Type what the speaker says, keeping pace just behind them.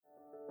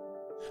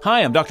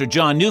Hi, I'm Dr.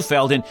 John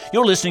Neufeld, and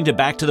you're listening to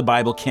Back to the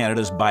Bible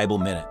Canada's Bible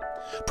Minute.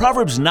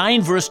 Proverbs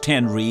 9 verse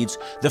 10 reads,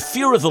 "The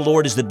fear of the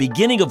Lord is the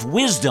beginning of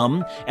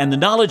wisdom, and the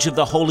knowledge of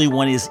the Holy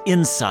One is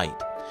insight."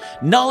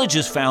 Knowledge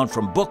is found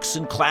from books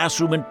and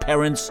classroom and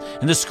parents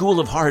and the school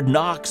of hard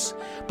knocks,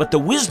 but the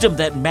wisdom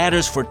that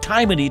matters for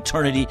time and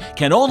eternity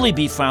can only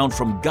be found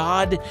from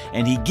God,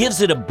 and He gives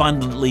it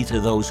abundantly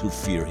to those who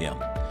fear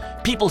Him.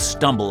 People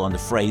stumble on the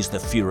phrase, the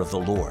fear of the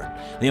Lord.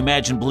 They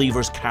imagine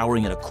believers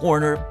cowering in a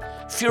corner.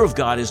 Fear of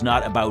God is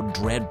not about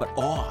dread, but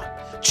awe.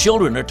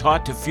 Children are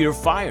taught to fear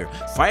fire.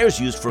 Fire's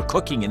used for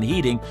cooking and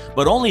heating,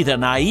 but only the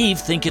naive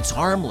think it's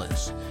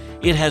harmless.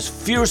 It has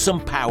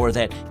fearsome power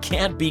that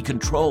can't be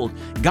controlled.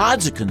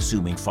 God's a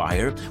consuming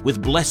fire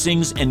with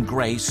blessings and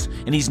grace,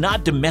 and He's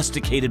not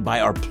domesticated by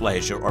our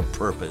pleasure or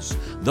purpose.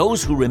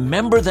 Those who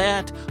remember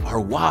that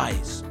are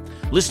wise.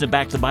 Listen to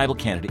Back to the Bible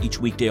Canada each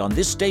weekday on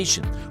this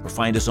station, or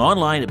find us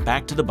online at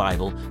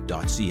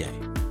backtothebible.ca.